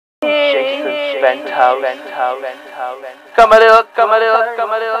penthouse. Come a little,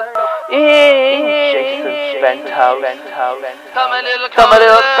 in Jason's penthouse. Come a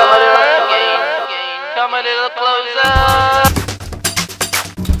little closer.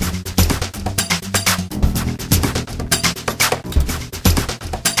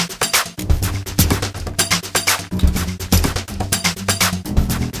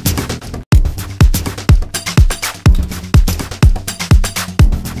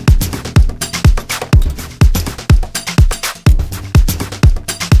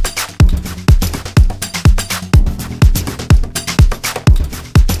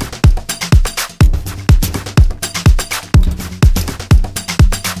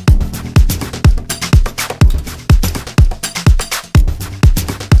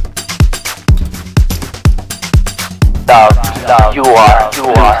 Love, you are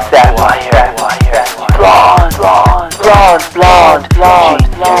sapphire,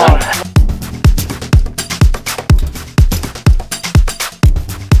 blonde.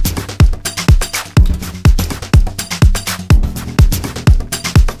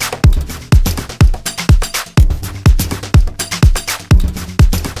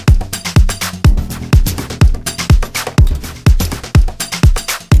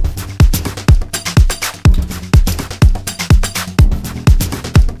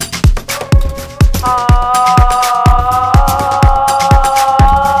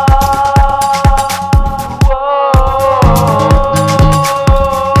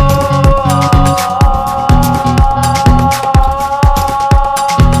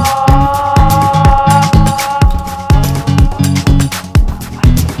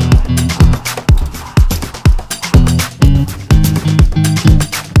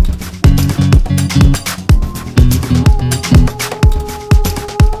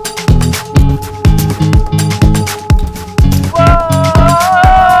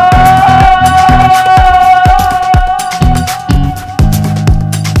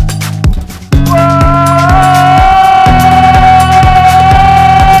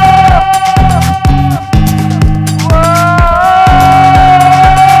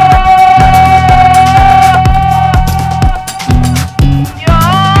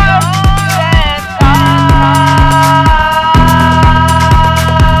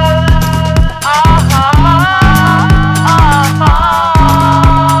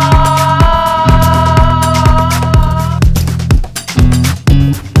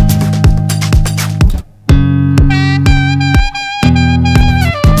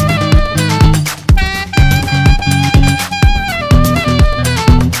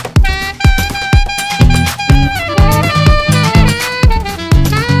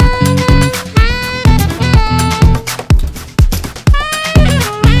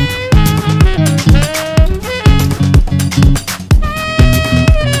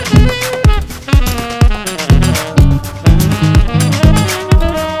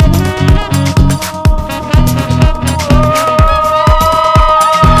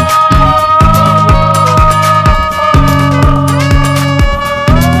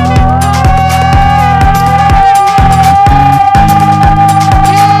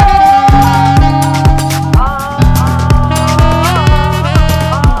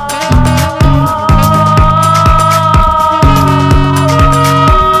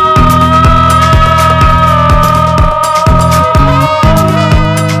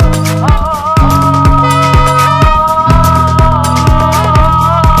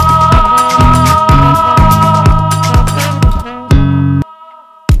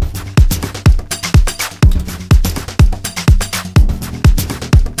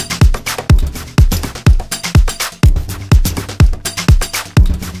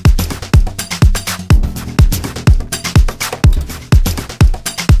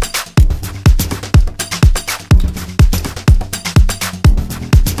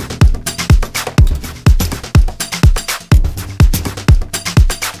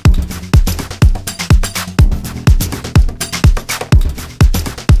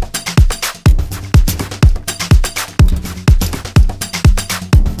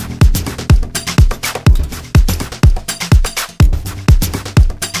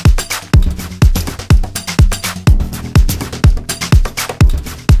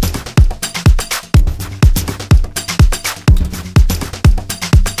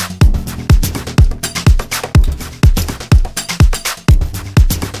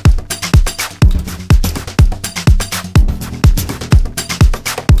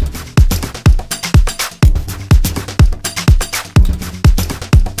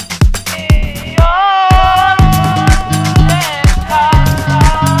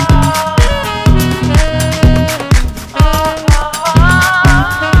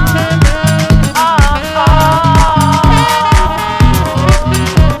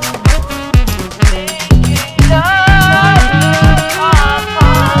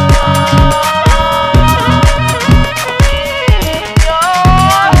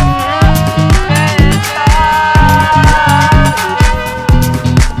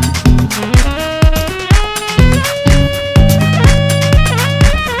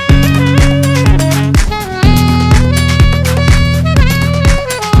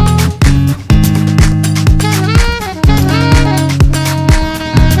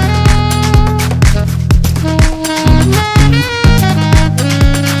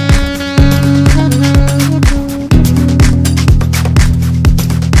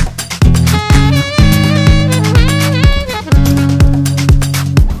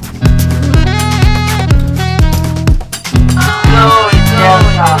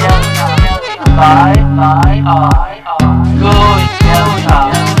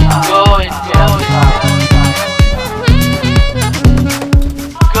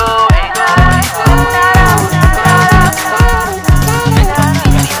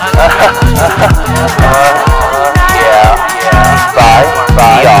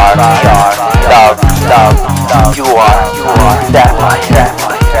 You are sapphire.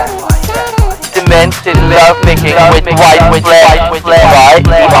 Demented love making with white flag.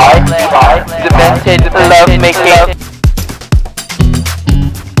 Demented love making.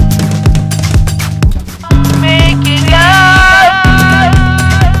 Making love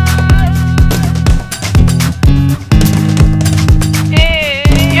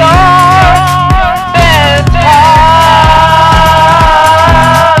in your bedtime.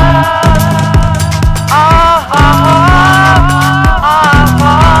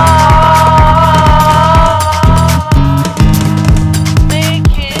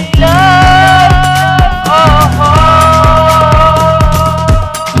 Making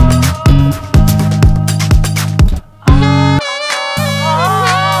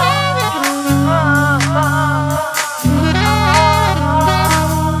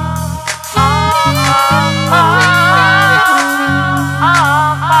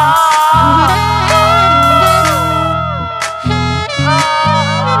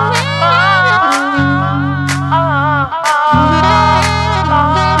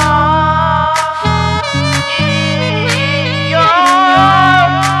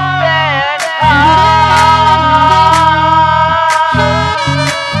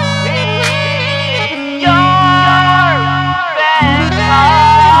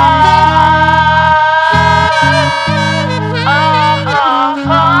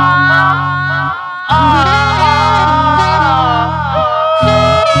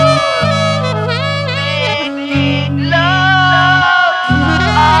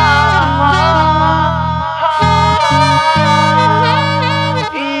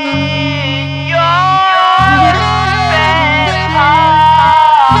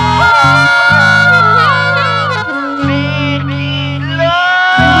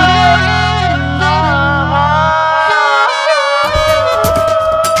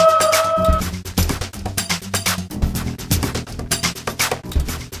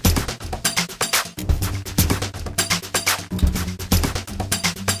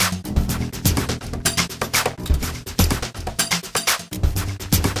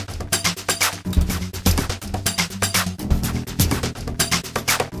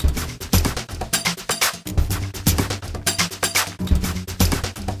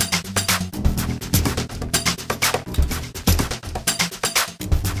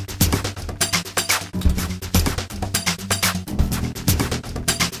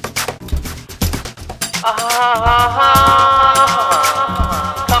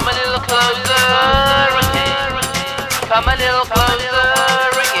Come a little closer again. Come a little closer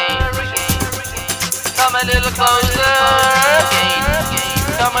again. Come a little closer again.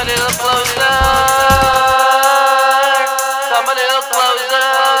 Come a little closer. Come a little closer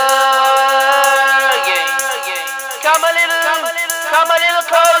again. Come a little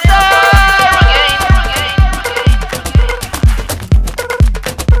closer again.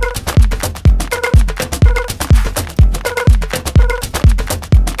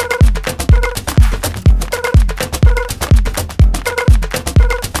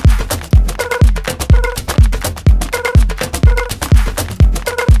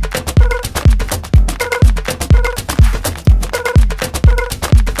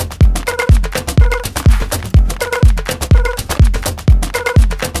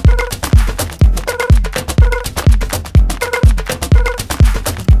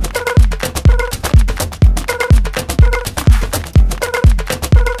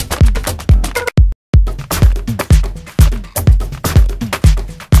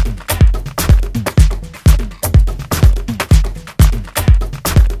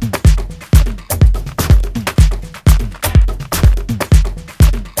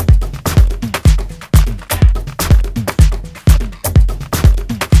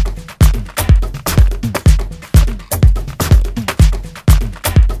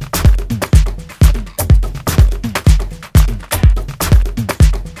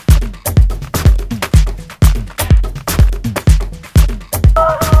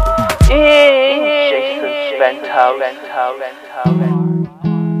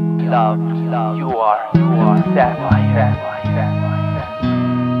 Love, you are sapphire.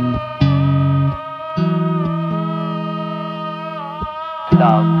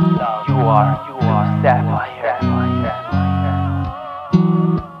 Love, you are sapphire.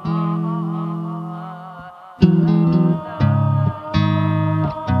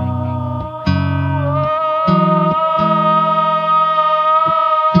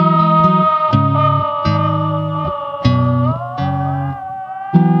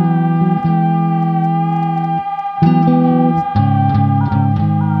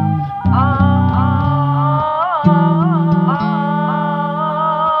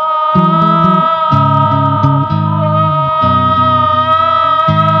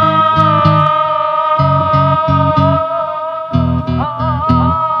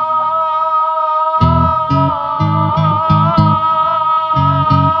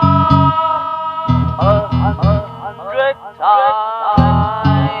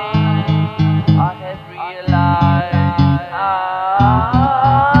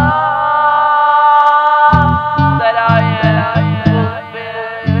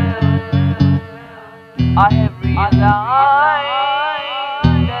 I have realized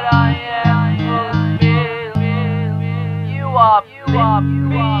that I am fulfilled. You are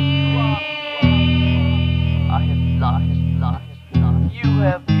bliss. I have lost.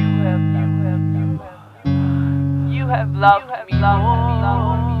 You have loved me more.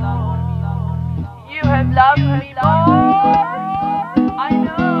 You have loved me more. I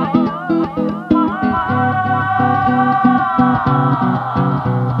know.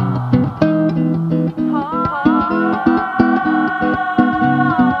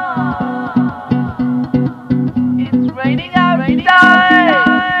 It's raining outside.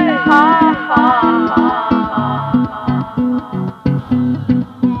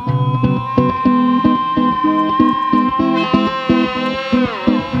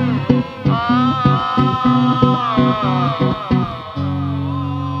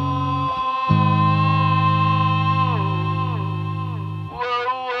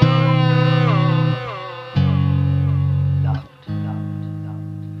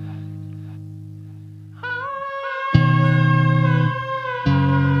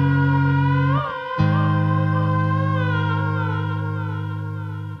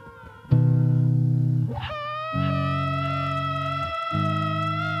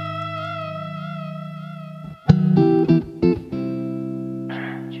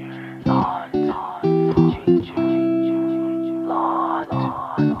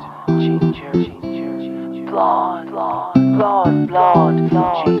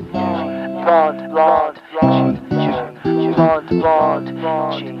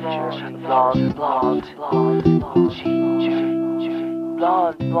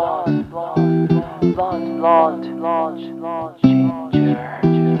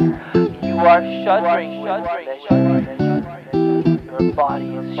 You are shuddering with pleasure. Your body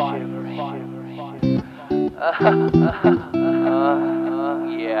is shivering.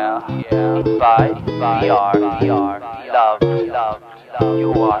 Yeah. Inside, we are love. You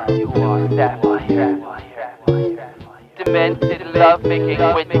are sapphire. Demented love making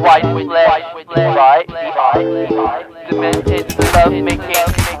with white flesh. Right? Demented love making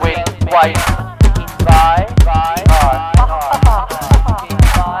with white. Inside,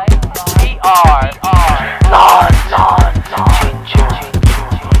 we are blonde, ginger,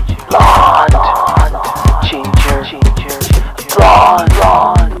 blonde, ginger, blonde.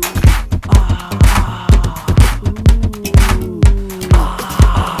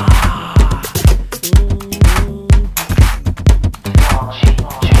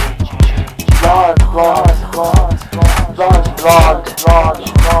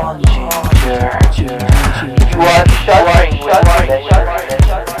 Blonde, ginger. You are shuddering with pleasure.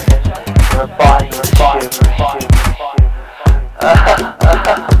 Your body is shivering.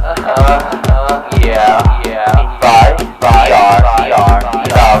 Yeah. Inside, we are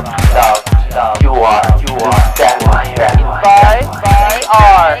love. You are sapphire. Inside, we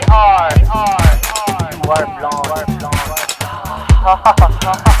are. You are blonde.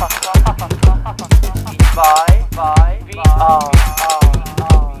 Inside, we are.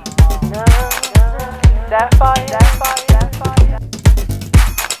 Sapphire.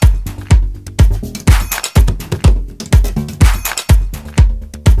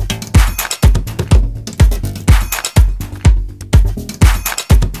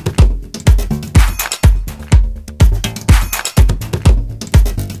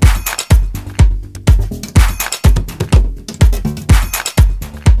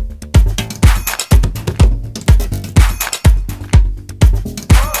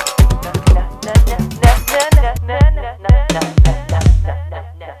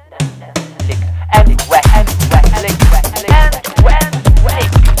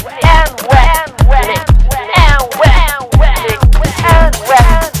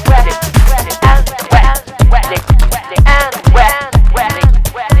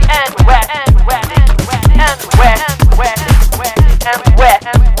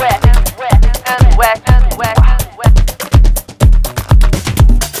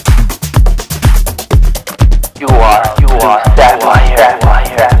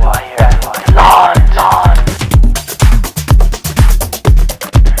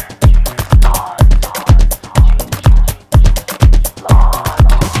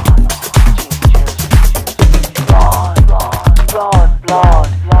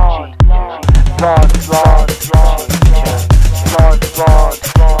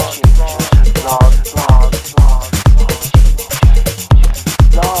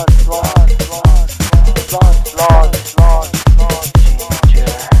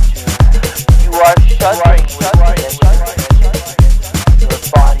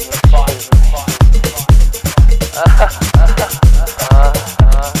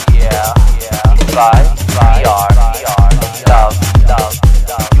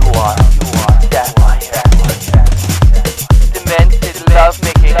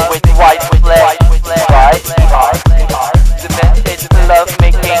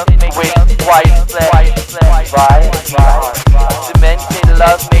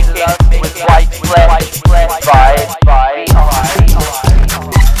 love making with white flesh. Invite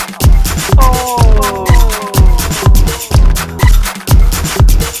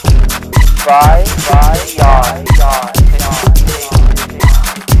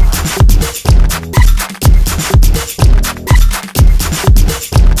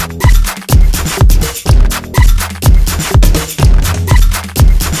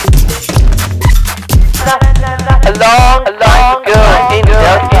a long time ago in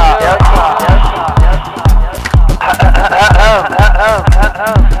Delta.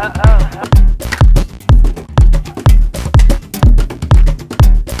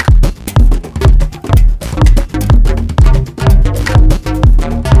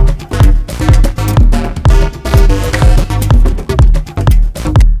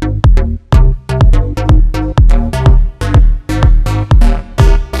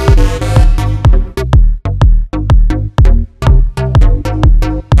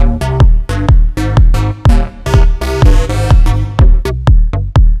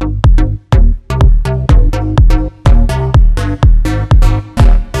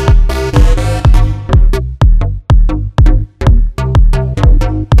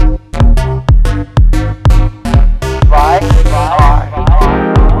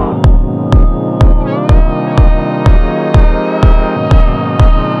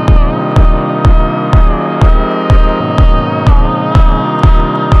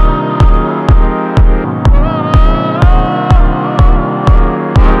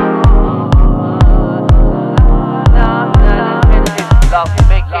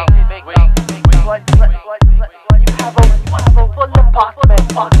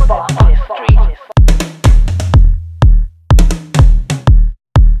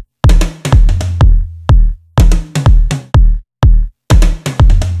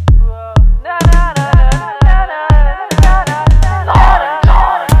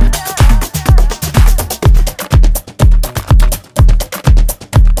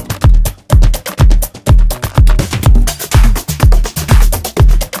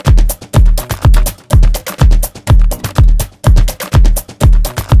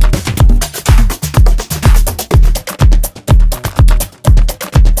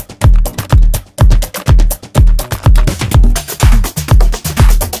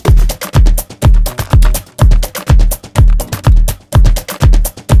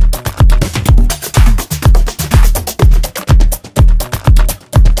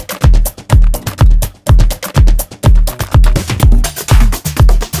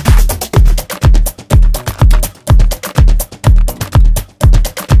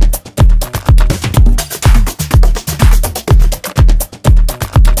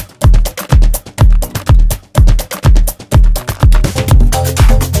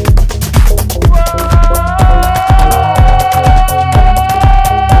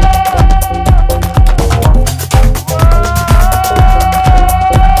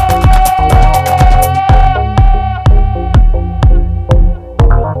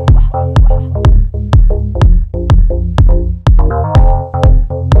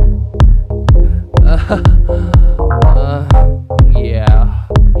 Yeah,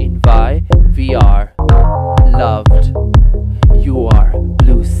 invite VR. Loved. You are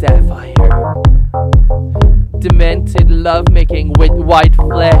blue sapphire. Demented lovemaking with white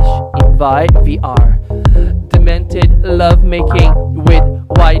flesh. Invite VR. Demented lovemaking with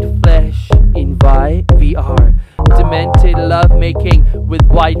white flesh. Invite VR. Demented lovemaking with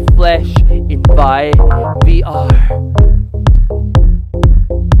white flesh. Invite VR.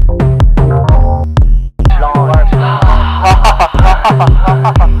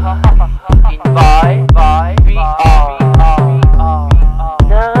 Invite VR.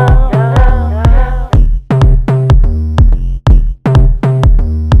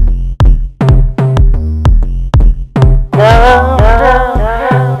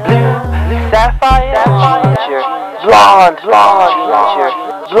 Blue sapphire ginger, blonde ginger,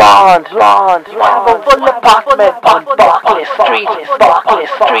 blonde. You have a full apartment on Barclay Street. Invite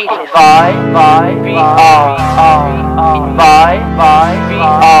VR. Invite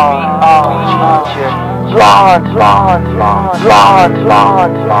VR. Ginger,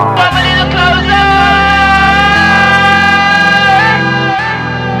 blonde. Come a little closer.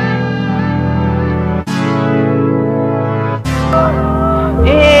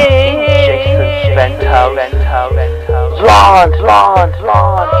 Blonde.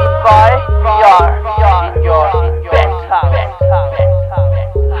 Invite VR in your penthouse.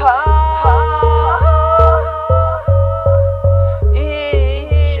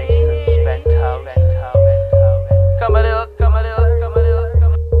 Come a little.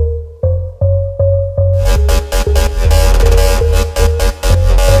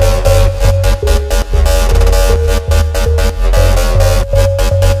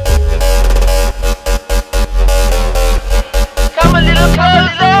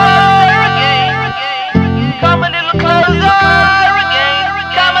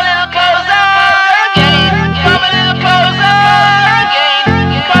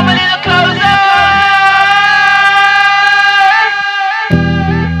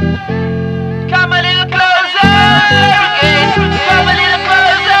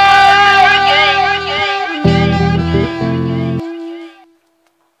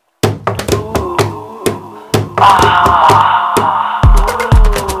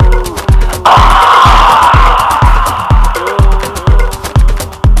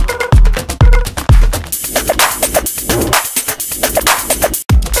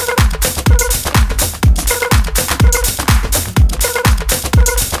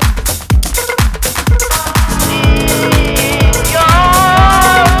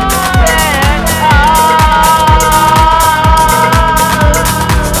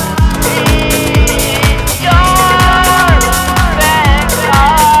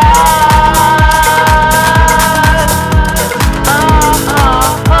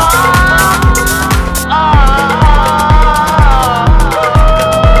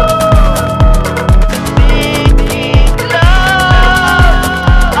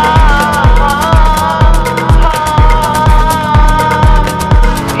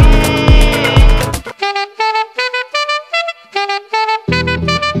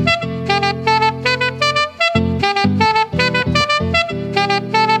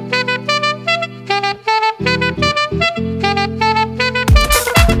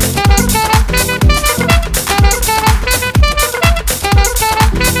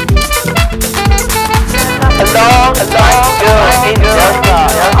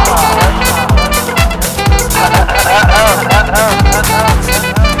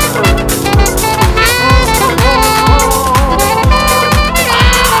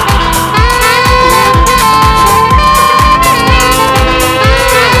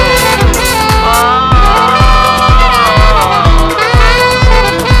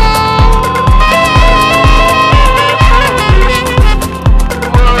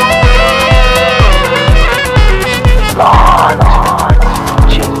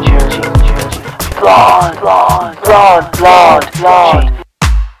 blonde, blonde, blonde, blonde, blonde,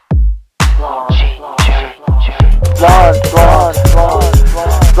 blonde, blonde, blonde,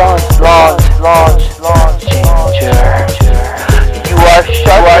 blonde, blonde, blonde, blonde, ginger. You are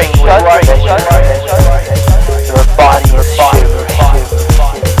shuddering with pleasure. Your body is shivering.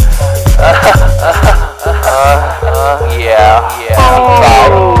 Yeah.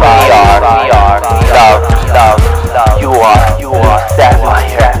 Love. You are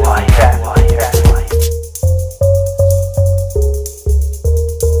sapphire.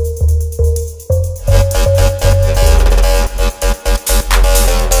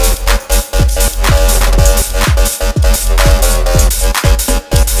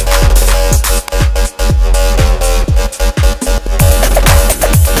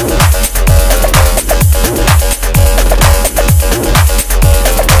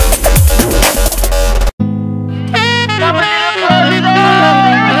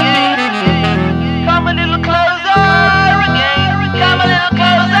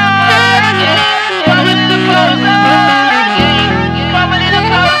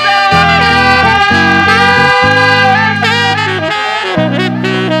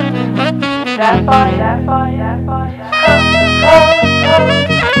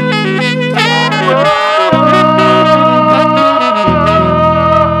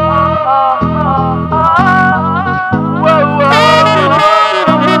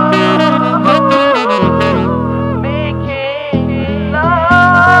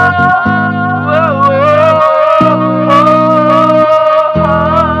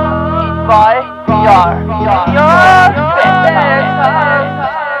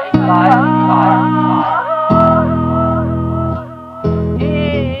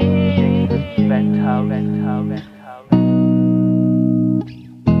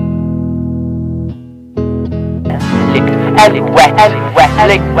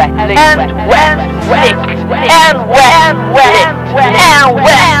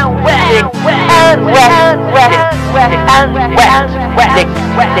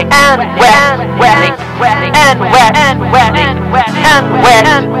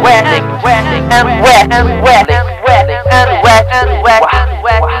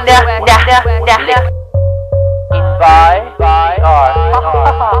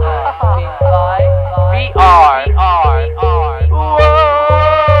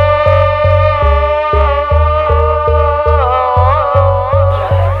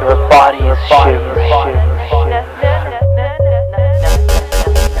 Your body is shivering.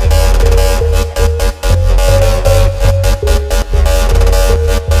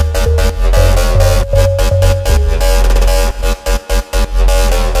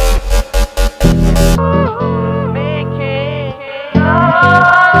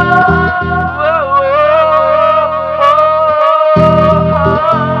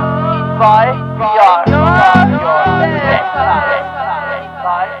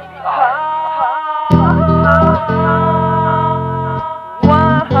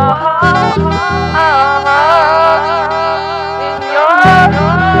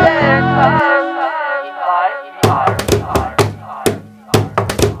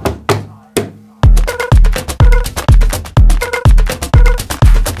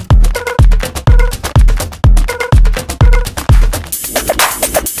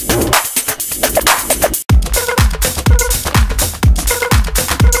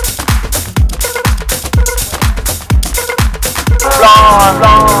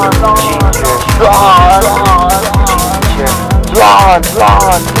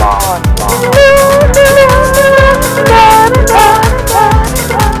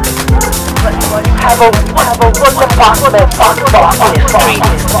 Have a wonderful apartment on the street.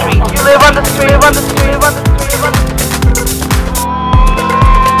 You live on the street.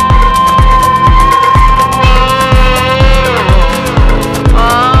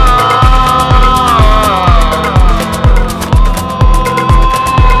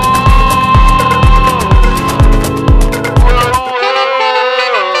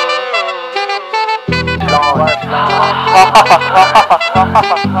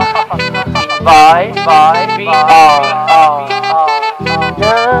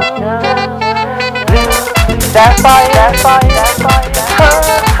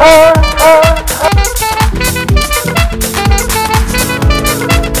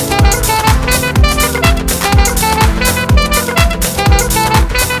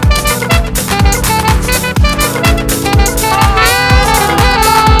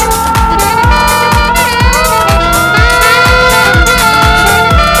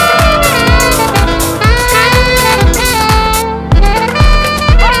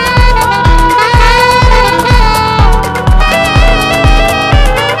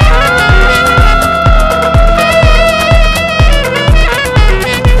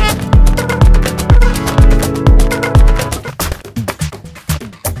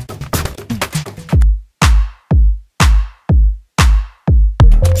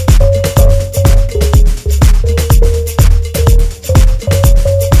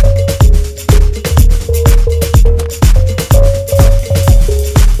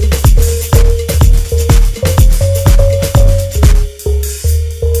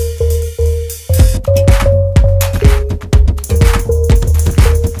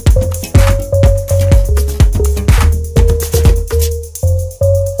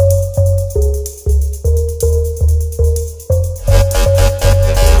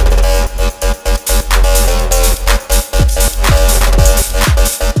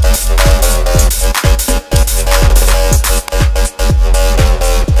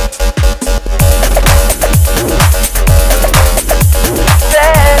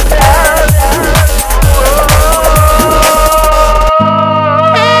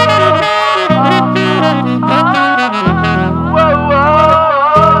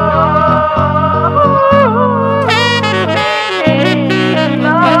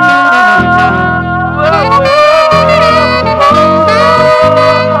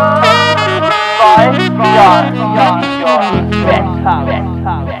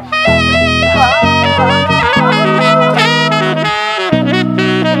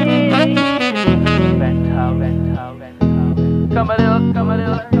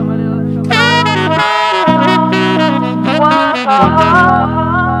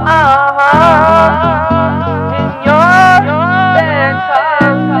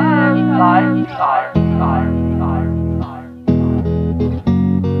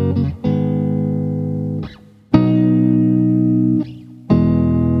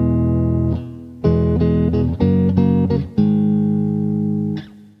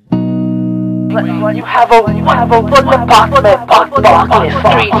 You have a full apartment on the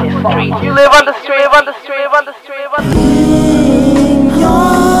street. You live on the street, on the street, on the street, on the street.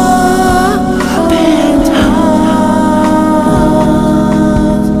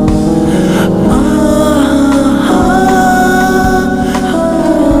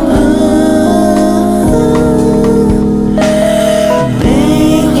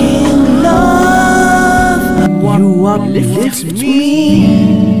 You uplift me.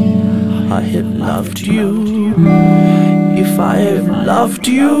 I have loved you. If I have loved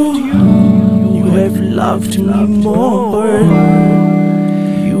you, you have loved me more.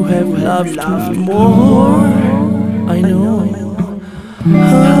 You have loved me more. I know.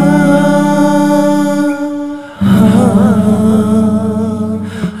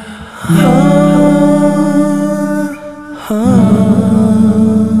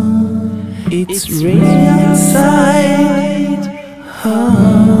 It's raining outside.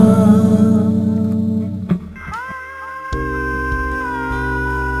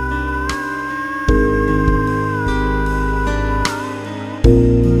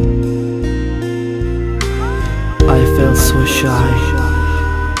 I felt so shy.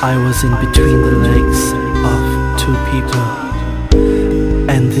 I was in between the legs of two people,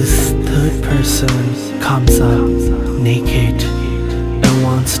 and this third person comes up naked and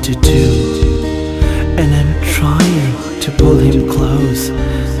wants to do, and I'm trying to pull him close,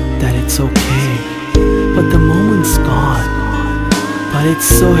 that it's okay, but the moment's gone. But it's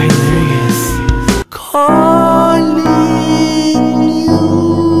so hilarious. Calling you,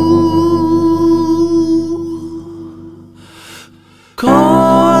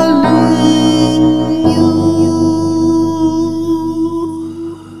 calling you,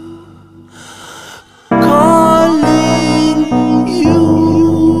 calling you.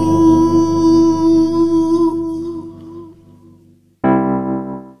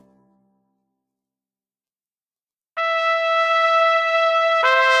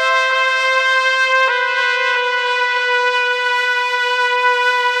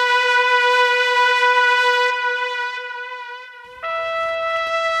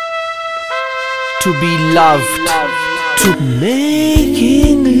 To be loved, to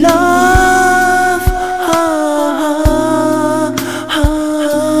making love,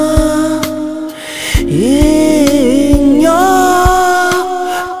 in your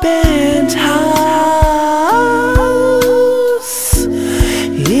penthouse,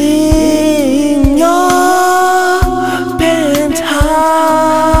 in your penthouse,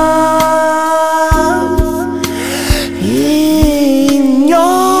 in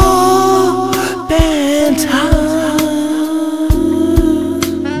your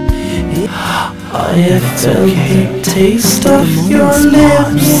I have felt the taste of your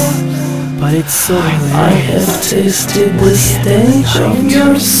lips, but it's so hilarious. I have tasted the stench of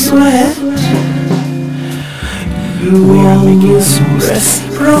your sweat. You almost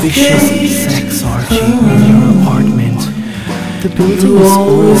reciprocate. Sex orgy in your apartment. The building is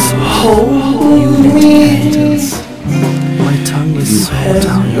always hold me. My tongue is so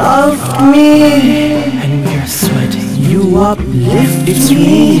down. You loved me, and we are sweating. You uplift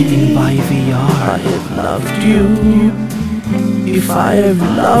me by VR. I have loved you. If I have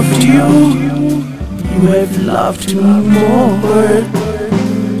loved you, you have loved me more.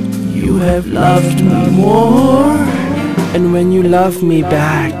 You have loved me more. And when you love me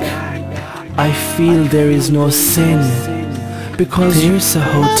back, I feel there is no sin, because there's a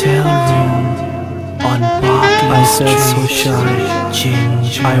hotel room on Barclays. I felt so shy.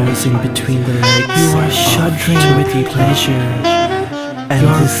 I was in between the legs. You are shuddering with pleasure, and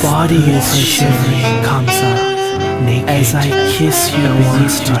your body is shivering. Comes up naked as I kiss you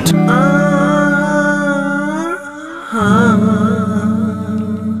beneath you.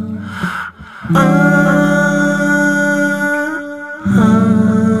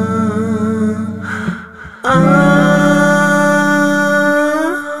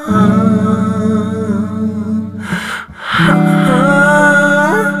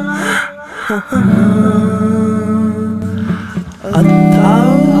 A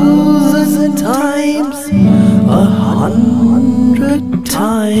thousand times, 100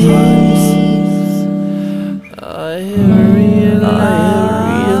 times, I have realized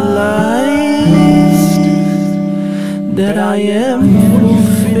that I am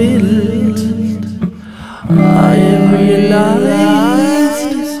fulfilled. I have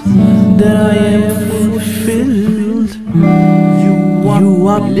realized that I am fulfilled. You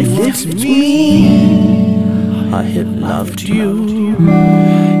uplift me. I have loved you.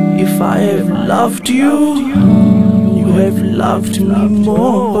 If I have loved you, you have loved me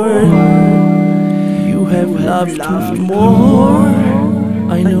more. You have loved me more.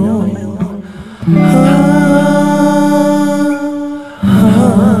 I know.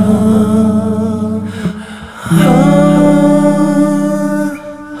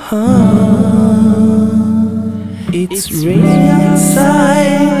 It's raining outside.